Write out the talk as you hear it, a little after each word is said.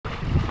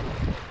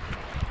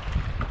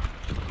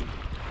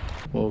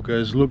Well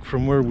guys, look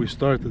from where we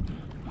started.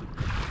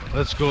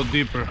 Let's go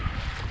deeper.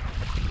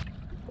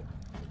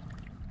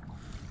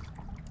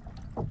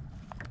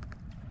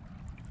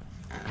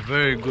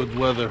 Very good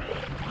weather.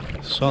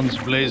 Sun's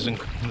blazing.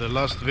 In the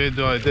last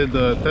video I did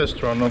a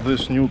test run of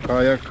this new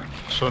kayak.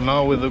 So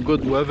now with the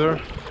good weather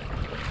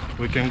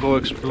we can go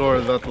explore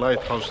that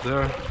lighthouse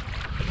there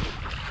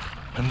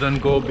and then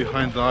go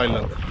behind the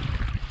island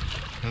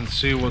and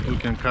see what we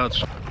can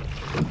catch.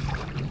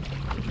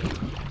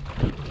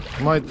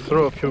 Might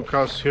throw a few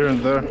casts here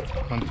and there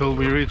until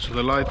we reach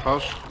the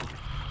lighthouse,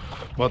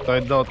 but I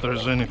doubt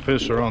there's any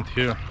fish around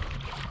here.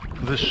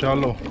 This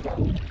shallow,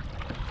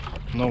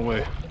 no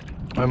way.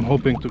 I'm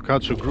hoping to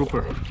catch a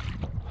grouper,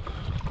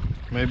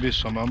 maybe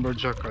some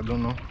amberjack, I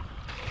don't know.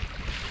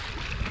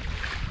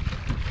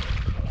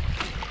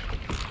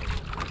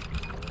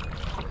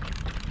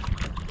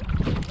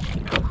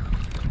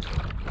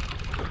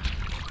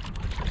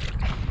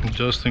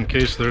 Just in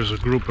case there's a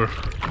grouper.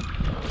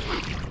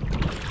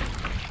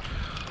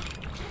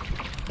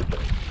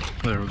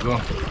 There we go.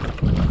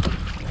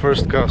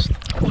 First cast.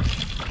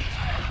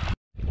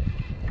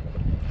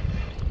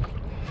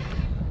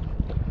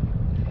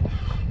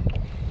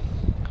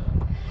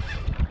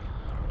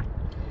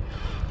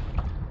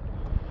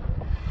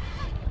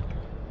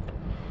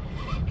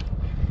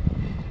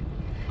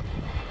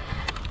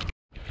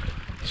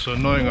 It's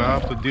annoying, I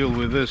have to deal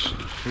with this.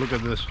 Look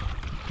at this.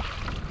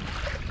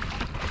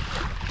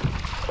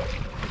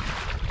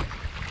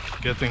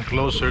 Getting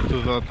closer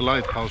to that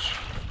lighthouse.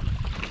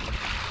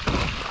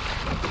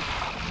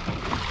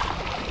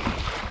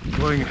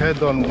 Going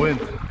head on wind.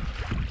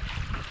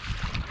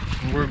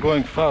 We're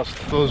going fast.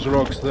 Those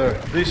rocks there,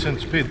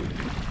 decent speed.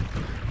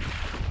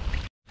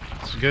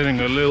 It's getting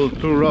a little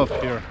too rough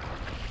here.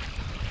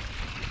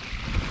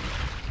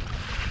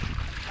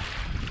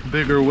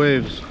 Bigger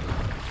waves.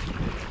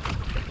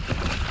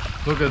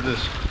 Look at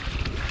this.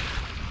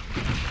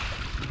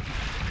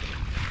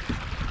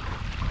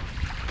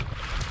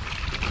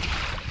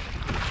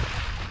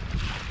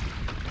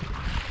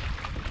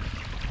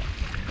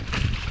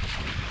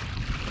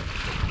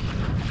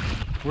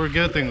 We're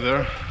getting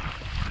there.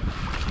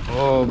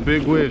 Oh,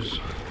 big waves.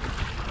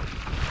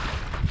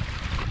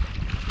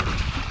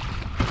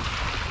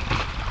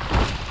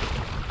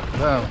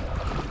 Damn.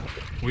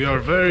 We are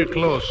very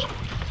close.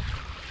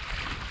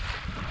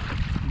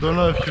 Don't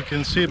know if you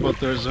can see, but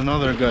there's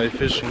another guy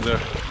fishing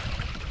there.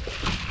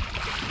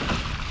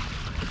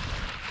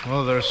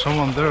 Oh, there's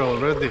someone there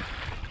already.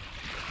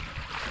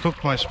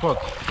 Took my spot.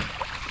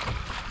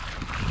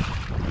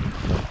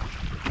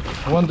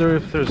 Wonder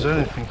if there's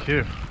anything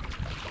here.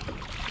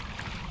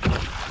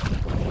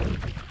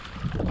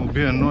 It'll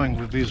be annoying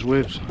with these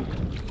waves.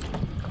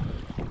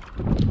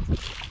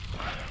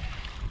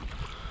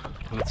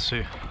 Let's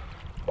see.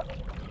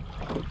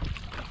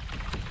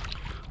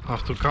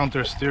 Have to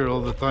counter steer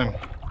all the time.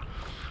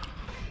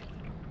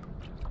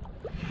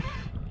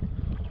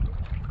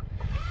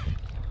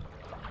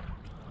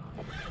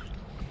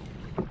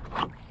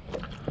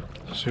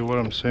 See what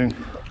I'm saying?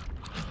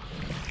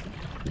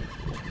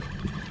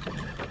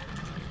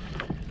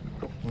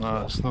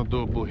 Nah, it's not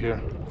doable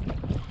here.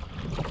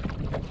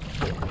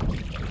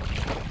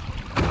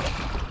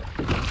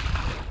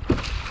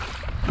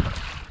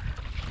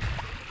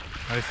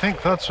 I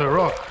think that's a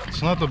rock,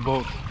 it's not a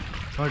boat.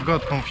 I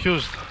got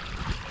confused.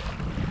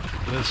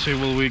 Let's see,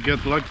 will we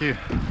get lucky?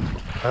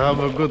 I have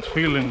a good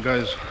feeling,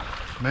 guys.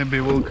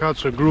 Maybe we'll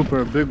catch a grouper,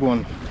 a big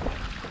one.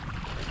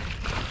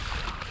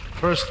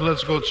 First,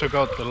 let's go check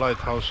out the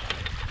lighthouse.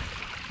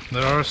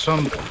 There are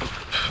some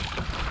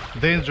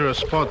dangerous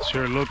spots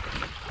here, look.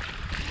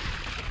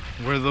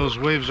 Where those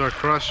waves are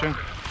crashing.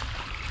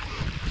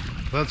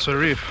 That's a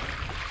reef.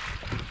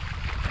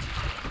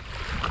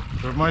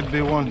 There might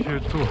be one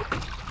here too.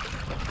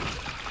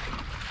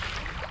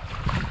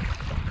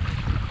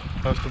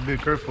 Have to be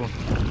careful.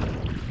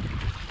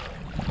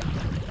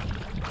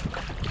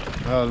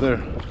 Ah, there.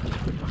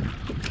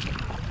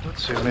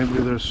 Let's see, maybe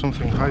there's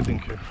something hiding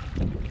here.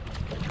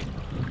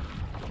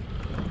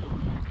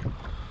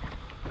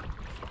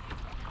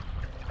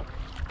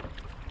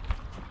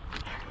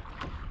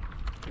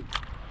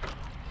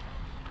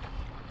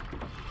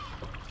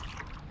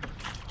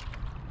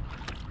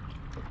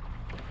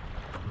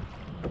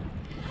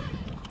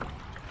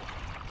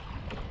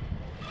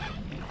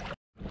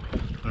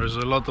 There's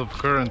a lot of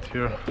current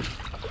here.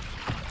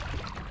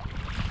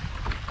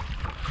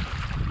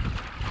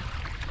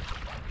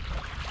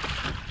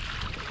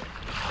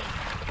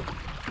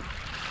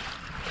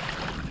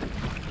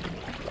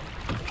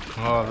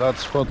 Oh, that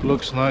spot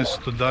looks nice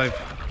to dive.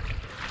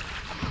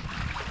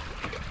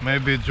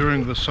 Maybe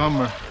during the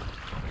summer,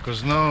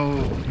 because now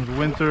in the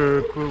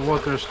winter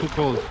water is too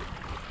cold.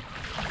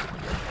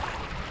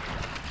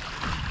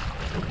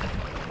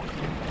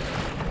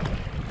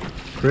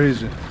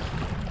 Crazy.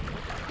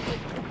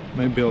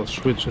 Maybe I'll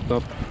switch it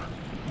up.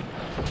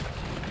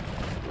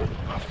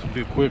 Have to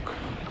be quick.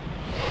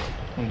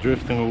 I'm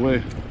drifting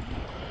away.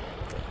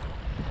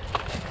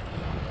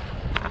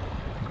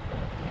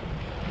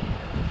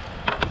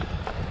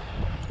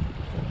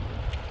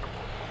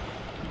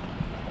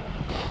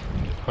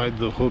 hide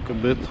the hook a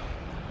bit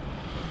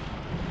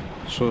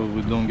so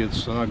we don't get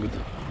snagged.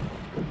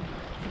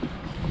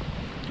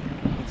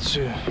 Let's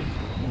see,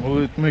 will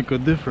it make a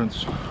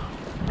difference?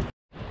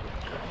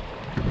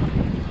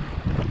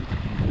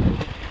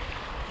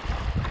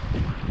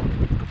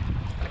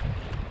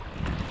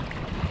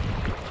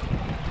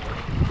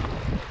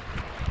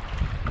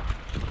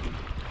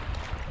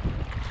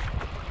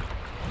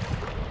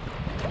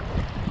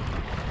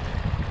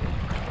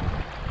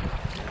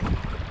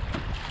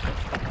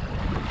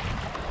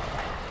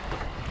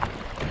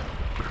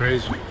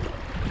 Crazy.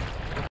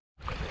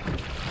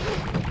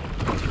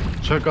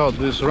 Check out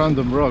this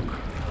random rock.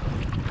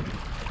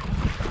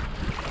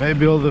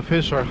 Maybe all the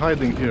fish are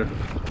hiding here.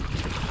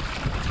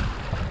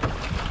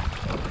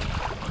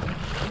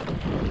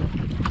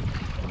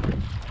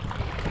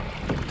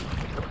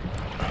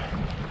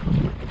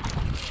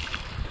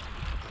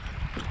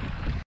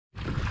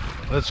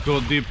 Let's go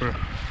deeper.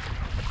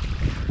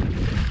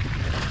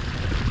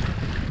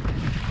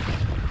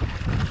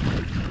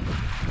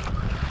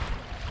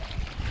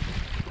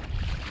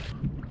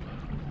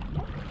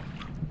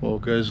 Well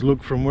guys,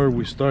 look from where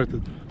we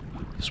started.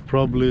 It's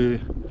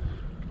probably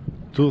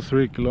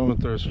 2-3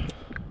 kilometers.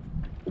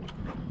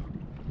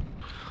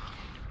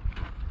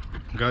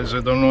 Guys, I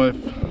don't know if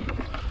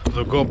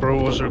the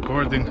GoPro was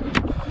recording.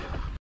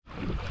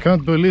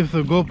 Can't believe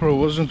the GoPro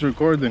wasn't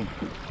recording.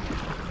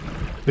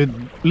 It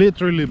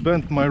literally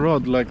bent my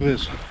rod like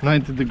this,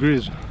 90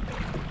 degrees.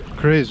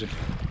 Crazy.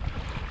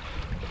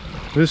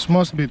 This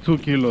must be 2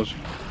 kilos.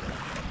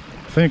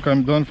 I think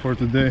I'm done for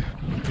today.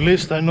 At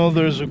least I know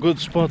there's a good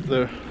spot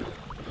there.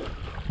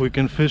 We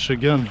can fish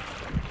again.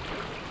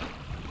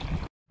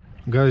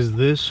 Guys,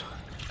 this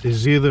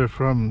is either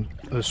from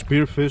a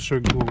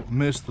spearfisher who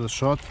missed the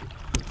shot,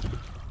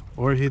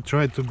 or he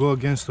tried to go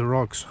against the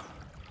rocks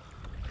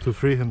to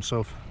free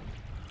himself.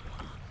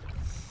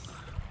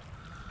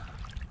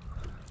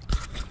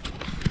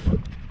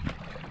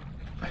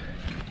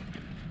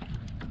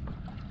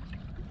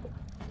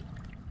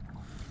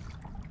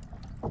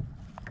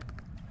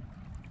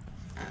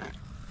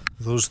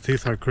 Those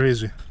teeth are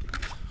crazy,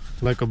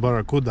 like a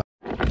barracuda.